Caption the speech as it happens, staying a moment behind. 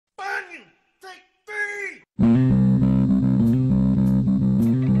Welcome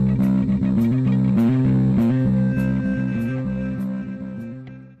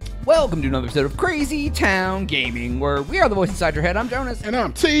to another episode of Crazy Town Gaming, where we are the voice inside your head. I'm Jonas. And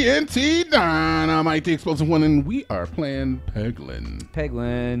I'm TNT Dinomight, the explosive one, and we are playing Peglin.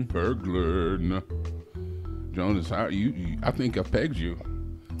 Peglin. Jonas, how you? I think I pegged you.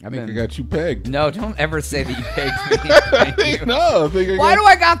 I got you pegged. No, don't ever say that you pegged me. Thank you. No, Why do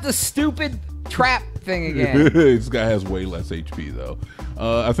I got the stupid trap thing again? This guy has way less HP, though.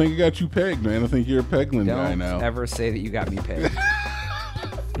 I think I got you pegged, man. I think you're a Peglin guy now. Don't ever say that you got me pegged.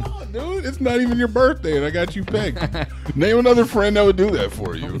 Dude, it's not even your birthday, and I got you pegged. Name another friend that would do that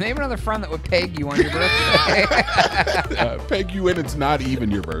for you. Name another friend that would peg you on your birthday. Peg you, and it's not even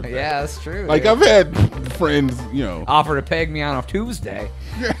your birthday. Yeah, that's true. Like, dude. I've had friends, you know. Offer to peg me on a Tuesday.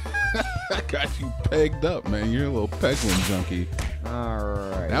 I got you pegged up, man. You're a little Peglin junkie. All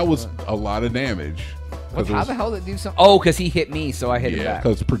right. That was a lot of damage. How the hell did it do something? Oh, because he hit me, so I hit it back. Yeah,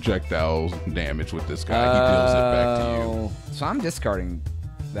 because projectiles damage with this guy. He deals it back to you. So I'm discarding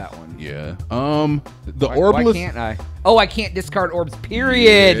that one. Yeah. Why can't I? Oh, I can't discard orbs.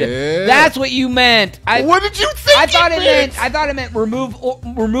 Period. Yeah. That's what you meant. What did you think? I thought it meant remove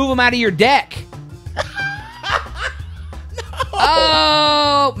them out of your deck.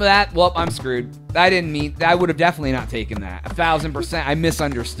 Oh, well, I'm screwed. I didn't mean. I would have definitely not taken that. 1000%. I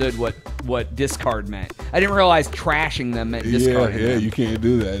misunderstood what discard meant. I didn't realize trashing them meant discarding them. Yeah, you can't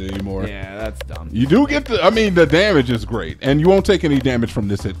do that anymore. Yeah, that's dumb. You do get the. I mean, the damage is great, and you won't take any damage from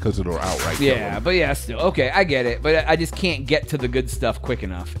this hit because it'll outright kill him. But yeah, still okay. I get it, but I just can't get to the good stuff quick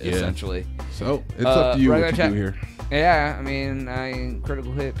enough. Yeah. Essentially. So it's up to you what you do here. Yeah, I mean,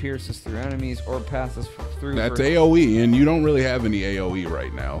 critical hit pierces through enemies or passes through. That's AOE, and you don't really have any AOE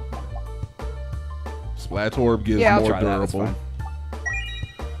right now. Splat Orb gives more durable.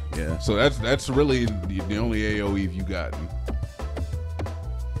 Yeah, so that's really the only AOE you've gotten.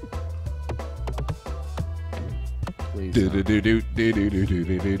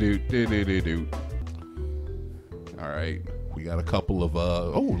 All right, we got a couple of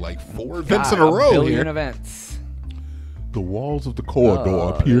like 4 events in a row billion here. Events. The walls of the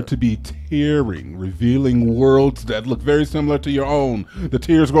corridor appear to be tearing, revealing worlds that look very similar to your own. The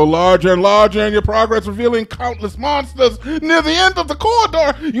tears grow larger and larger in your progress, revealing countless monsters. Near the end of the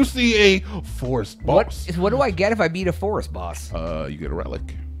corridor, you see a forest boss. What do I get if I beat a forest boss? You get a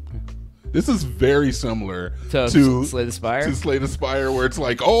relic. This is very similar to Slay the Spire. To Slay the Spire, where it's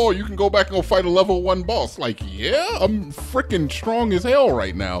like, oh, you can go back and go fight a level 1 boss. Like, yeah, I'm freaking strong as hell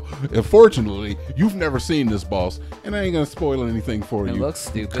right now. Unfortunately, you've never seen this boss, and I ain't gonna spoil anything for you. It looks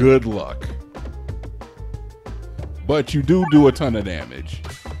stupid. Good luck. But you do a ton of damage.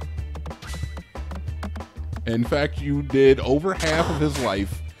 In fact, you did over half of his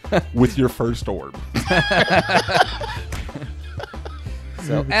life with your first orb.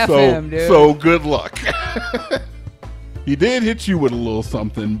 So F him, dude. So good luck. He did hit you with a little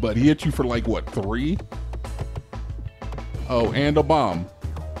something, but he hit you for like, what, 3? Oh, and a bomb.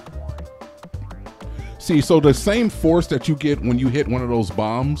 See, so the same force that you get when you hit one of those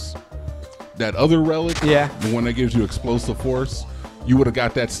bombs, that other relic, the one that gives you explosive force, you would have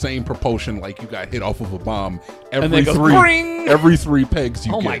got that same propulsion like you got hit off of a bomb every 3 pegs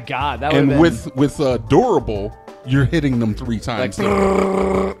you get. Oh my God, that would And have been... with durable, you're hitting them 3 times. Like,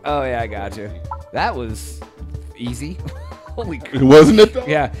 oh yeah, I got you. That was easy. Holy crap. Wasn't it though?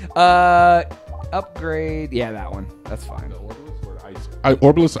 Yeah. Upgrade. Yeah, that one. That's fine.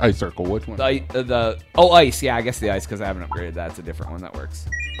 Orbilis Ice Circle. Which one? Ice. Yeah, I guess the ice because I haven't upgraded that. It's a different one that works.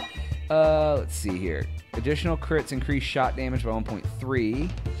 Let's see here. Additional crits increase shot damage by 1.3.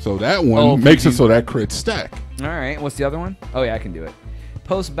 So that one makes it so that crits stack. All right. What's the other one? Oh yeah, I can do it.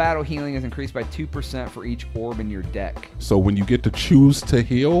 Post-battle healing is increased by 2% for each orb in your deck. So when you get to choose to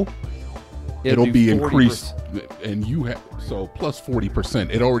heal, it'll be 40%. Increased, and you have so plus 40%.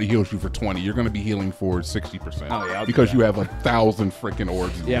 It already heals you for 20. You're going to be healing for 60%. Oh yeah, because you have 1,000 freaking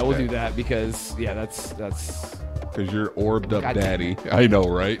orbs. Yeah, we'll do that because that's because you're orbed up, daddy. I know,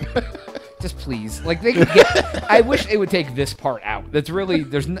 right? Just please, like they could get. I wish they would take this part out. That's really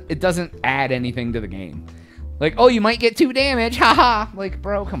it doesn't add anything to the game. Like, oh, you might get 2 damage, haha. Like,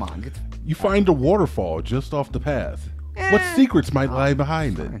 bro, come on. You find a waterfall just off the path. What secrets might lie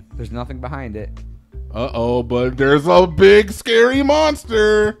behind it? There's nothing behind it. Uh-oh, but there's a big, scary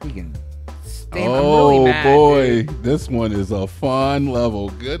monster. You can stand really mad, boy. Dude. This one is a fun level.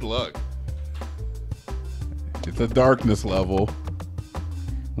 Good luck. It's a darkness level.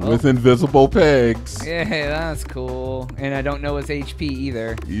 With invisible pegs. Yeah, that's cool. And I don't know his HP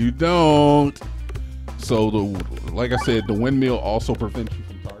either. You don't. So, like I said, the windmill also prevents you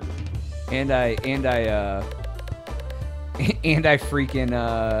from targeting. And I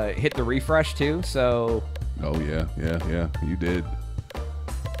freaking hit the refresh too. So. Oh yeah, you did.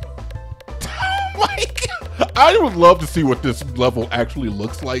 Like, I would love to see what this level actually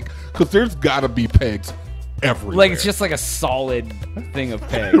looks like, because there's got to be pegs everywhere. Like, it's just like a solid thing of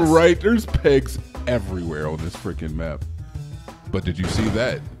pegs. Right? There's pegs everywhere on this freaking map. But did you see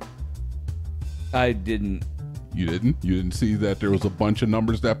that? I didn't. You didn't? You didn't see that there was a bunch of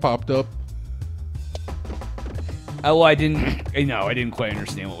numbers that popped up? Oh, well, I didn't. No, I didn't quite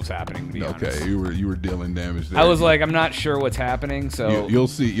understand what was happening, to be honest. Okay, you were dealing damage there. I was like, I'm not sure what's happening, so you'll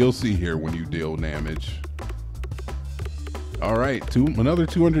see here when you deal damage. All right, another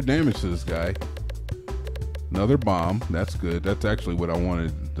 200 damage to this guy. Another bomb. That's good. That's actually what I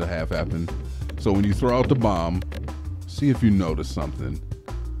wanted to have happen. So when you throw out the bomb, see if you notice something.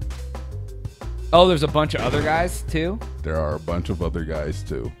 Oh, there's a bunch of other guys too? There are a bunch of other guys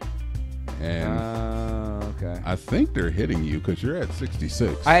too. And okay. I think they're hitting you because you're at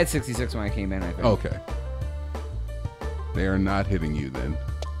 66. I had 66 when I came in, I think. Okay. They are not hitting you then.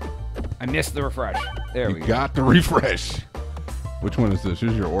 I missed the refresh. There we go. You got the refresh. Which one is this?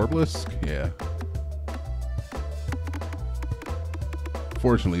 Is your Orblisk? Yeah.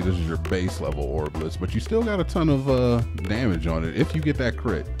 Fortunately, this is your base level Orblisk, but you still got a ton of damage on it if you get that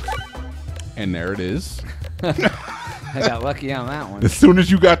crit. And there it is. I got lucky on that one. As soon as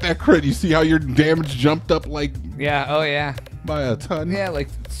you got that crit, you see how your damage jumped up like... Yeah, oh yeah. By a ton? Yeah, like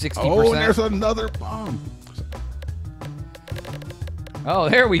 60%. Oh, and there's another bomb. Oh,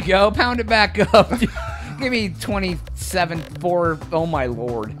 there we go. Pound it back up. Give me 27-4. Oh, my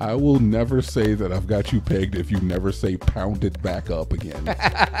Lord. I will never say that I've got you pegged if you never say pound it back up again.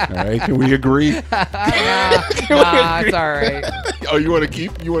 All right? Can we agree? Nah, it's all right. Oh, you want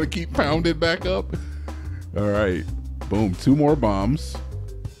to keep pounded back up? All right. Boom. 2 more bombs.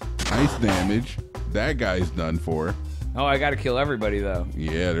 Nice damage. That guy's done for. Oh, I got to kill everybody, though.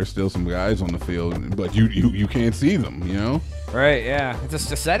 Yeah, there's still some guys on the field, but you can't see them, you know? Right, yeah. Just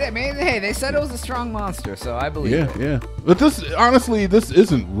said it. I mean, hey, they said it was a strong monster, so I believe it. Yeah. But this, honestly, this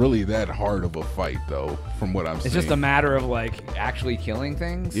isn't really that hard of a fight, though, from what I'm seeing. It's just a matter of, like, actually killing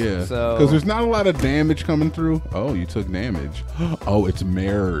things. Yeah. So because there's not a lot of damage coming through. Oh, you took damage. Oh, it's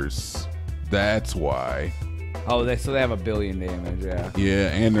mirrors. That's why. Oh, so they have 1 billion damage, yeah. Yeah,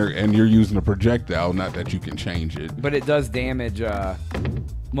 and you're using a projectile, not that you can change it. But it does damage.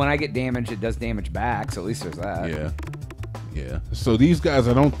 When I get damage, it does damage back, so at least there's that. Yeah. So these guys,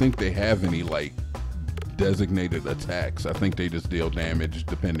 I don't think they have any, like, designated attacks. I think they just deal damage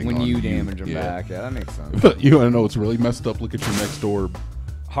depending on when you damage them back. Yeah, that makes sense. But you want to know what's really messed up? Look at your next orb.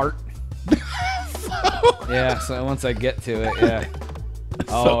 Heart. Yeah, so once I get to it, yeah.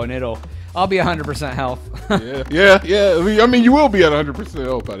 Oh, and I'll be 100% health. Yeah. I mean, you will be at 100%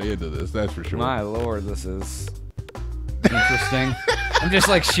 health by the end of this. That's for sure. My Lord, this is interesting. I'm just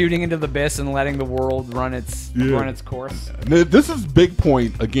like shooting into the abyss and letting the world run its course. This is big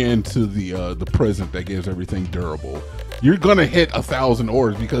point again to the present that gives everything durable. You're gonna hit 1,000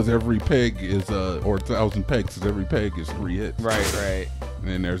 orbs because every peg is or 1,000 pegs because every peg is 3 hits. Right. And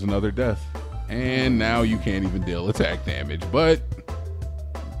then there's another death, and now you can't even deal attack damage, but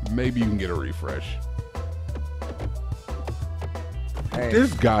maybe you can get a refresh. Hey.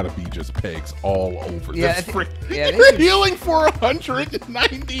 There's gotta be just pegs all over this. They're healing for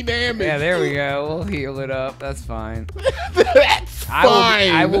 190 damage. Yeah, there we go. We'll heal it up. That's fine. That's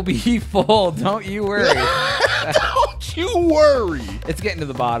fine. I will be full. Don't you worry. Don't you worry. It's getting to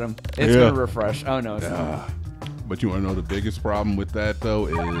the bottom. It's gonna refresh. Oh no, it's not. But you want to know the biggest problem with that though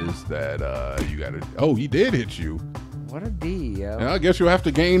is that you gotta. Oh, he did hit you. What a D, yo. I guess you'll have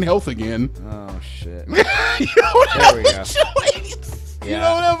to gain health again. Oh shit. You don't have we go. a choice. Yeah. You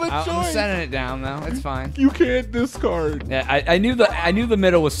don't have a choice. I'm setting it down though. It's fine. You can't discard. Yeah, I knew the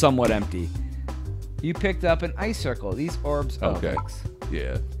middle was somewhat empty. You picked up an ice circle. These orbs. Oh, okay. Thanks.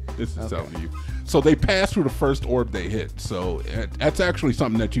 Yeah. This is something you. So they pass through the first orb they hit. So that's actually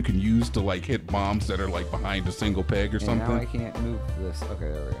something that you can use to like hit bombs that are like behind a single peg or something. Now I can't move this. Okay,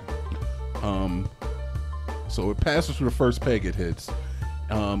 there we go. So it passes through the first peg it hits.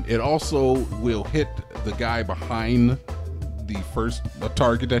 It also will hit the guy behind the first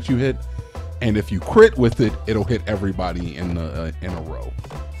target that you hit, and if you crit with it, it'll hit everybody in a row.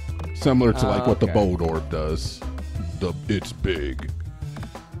 Similar to like what the bold orb does. It's big.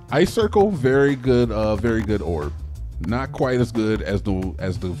 Ice circle, very good orb. Not quite as good as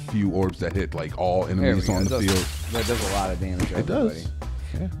the few orbs that hit like all enemies on the field. That does a lot of damage. It does.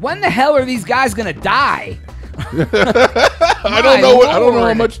 Yeah. When the hell are these guys gonna die? I don't know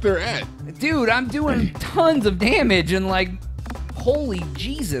how much they're at. Dude, I'm doing tons of damage and like, Holy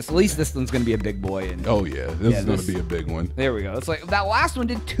Jesus. At least this one's going to be a big boy. And Oh, yeah. This is going to be a big one. there we go. It's like that last one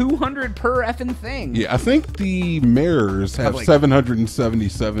did 200 per effing thing. Yeah, I think the mirrors have like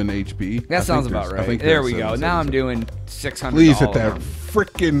 777 HP. That sounds about right. There we go. Now I'm doing 600. Please hit that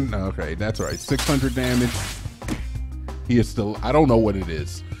freaking. Okay, that's right. 600 damage. He is still. I don't know what it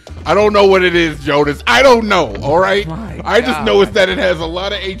is. I don't know what it is, Jonas. I don't know. All right. I just know it's that it has a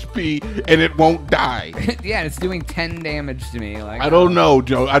lot of HP and it won't die. Yeah, it's doing 10 damage to me. Like I don't know,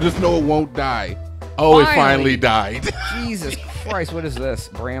 Joe. I just know it won't die. Oh, it finally died. Jesus Christ! What is this?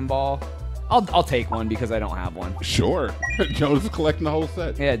 Bramball. I'll take one because I don't have one. Sure. Jonas is collecting the whole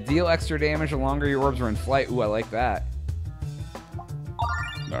set. Yeah, deal extra damage the longer your orbs are in flight. Ooh, I like that.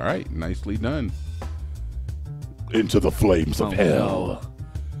 All right, nicely done. Into the flames of hell.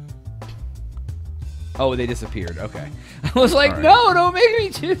 Oh, they disappeared. Okay. I was like, no, don't make me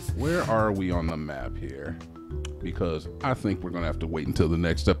choose. Where are we on the map here? Because I think we're going to have to wait until the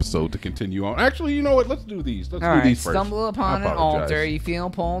next episode to continue on. Actually, you know what? Let's do these. Let's do these first. Stumble upon an altar. You feel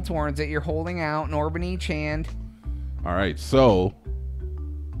pulled towards it. You're holding out an orb in each hand. All right, so.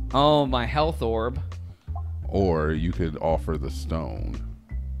 Oh, my health orb. Or you could offer the stone.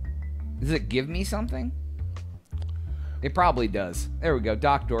 Does it give me something? It probably does. There we go.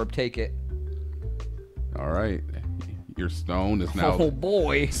 Docked orb. Take it. All right. Your stone is now. Oh,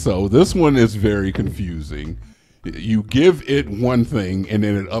 boy. So this one is very confusing. You give it one thing, and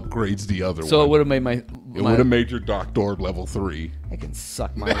then it upgrades the other one. So it would have made my... It would have made your Docked Orb level 3. I can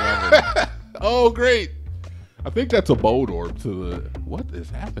suck my level. Oh, great. I think that's a bold orb to the... What is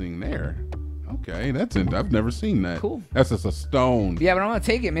happening there? Okay, that's in. I've never seen that. Cool. That's just a stone. Yeah, but I'm going to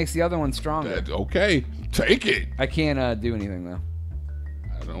take it. It makes the other one stronger. Okay, take it. I can't do anything, though.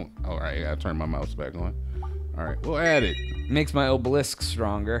 I don't... All right, I got to turn my mouse back on. All right, we'll add it. Makes my obelisk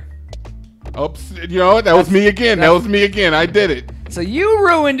stronger. Oops, you know what? That was me again. That was me again. I did it. So you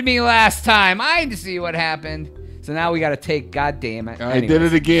ruined me last time. I had to see what happened. So now we got to take. God damn it! I did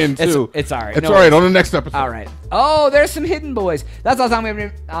it again too. It's all right. It's all right. On the next episode. All right. Oh, there's some hidden boys. That's all the time we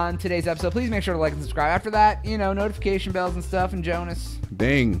have on today's episode. Please make sure to like and subscribe. After that, you know, notification bells and stuff. And Jonas.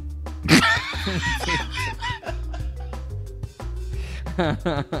 Dang.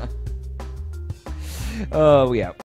 Oh, yeah.